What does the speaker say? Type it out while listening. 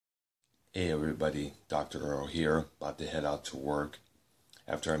Hey everybody, Dr. Earl here, about to head out to work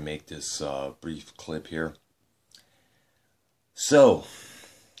after I make this brief clip here. So,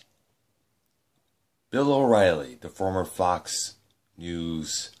 Bill O'Reilly, the former Fox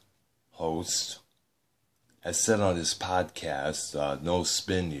News host, has said on his podcast, No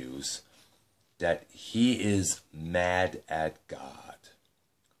Spin News, that he is mad at God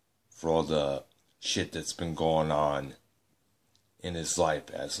for all the shit that's been going on in his life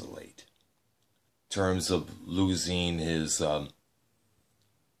as of late. In terms of losing his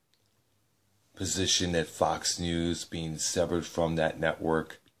position at Fox News, being severed from that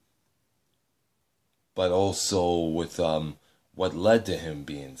network, but also with what led to him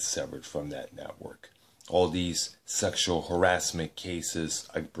being severed from that network. All these sexual harassment cases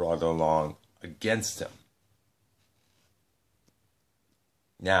I brought along against him.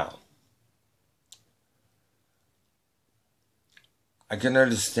 Now, I can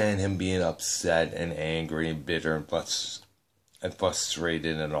understand him being upset and angry and bitter and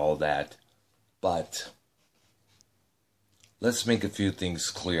frustrated and all that. But let's make a few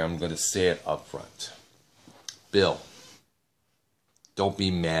things clear. I'm going to say it up front. Bill, don't be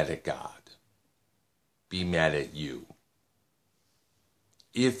mad at God. Be mad at you.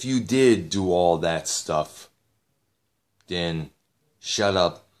 If you did do all that stuff, then shut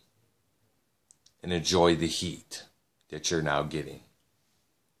up and enjoy the heat that you're now getting.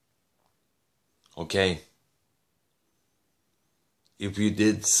 Okay? If you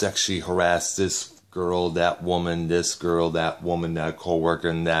did sexually harass this girl, that woman, this girl, that woman, that coworker,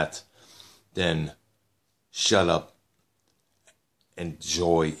 and that, then shut up.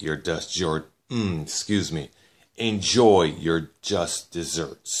 Enjoy enjoy your just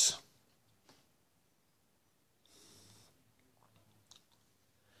desserts.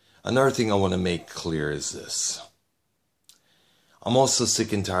 Another thing I want to make clear is this. I'm also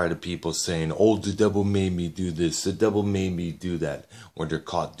sick and tired of people saying, oh, the devil made me do this, the devil made me do that, when they're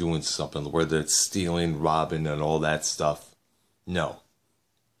caught doing something, whether it's stealing, robbing, and all that stuff. No.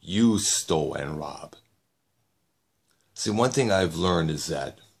 You stole and robbed. See, one thing I've learned is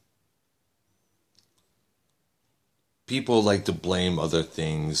that people like to blame other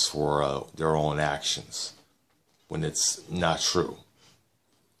things for their own actions, when it's not true.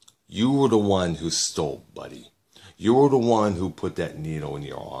 You were the one who stole, buddy. You're the one who put that needle in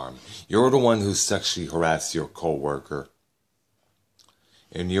your arm. You're the one who sexually harassed your coworker.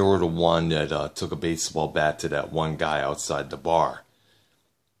 And you're the one that took a baseball bat to that one guy outside the bar.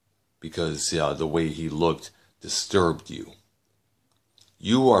 Because the way he looked disturbed you.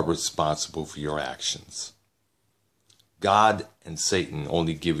 You are responsible for your actions. God and Satan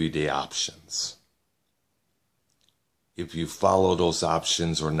only give you the options. If you follow those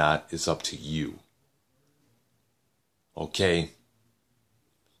options or not is up to you. Okay,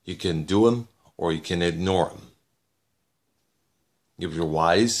 you can do them or you can ignore them. If you're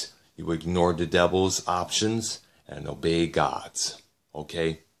wise, you ignore the devil's options and obey God's.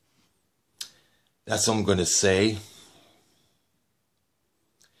 Okay, that's what I'm going to say.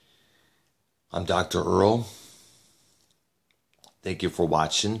 I'm Dr. Earl. Thank you for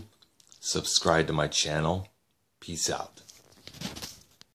watching. Subscribe to my channel. Peace out.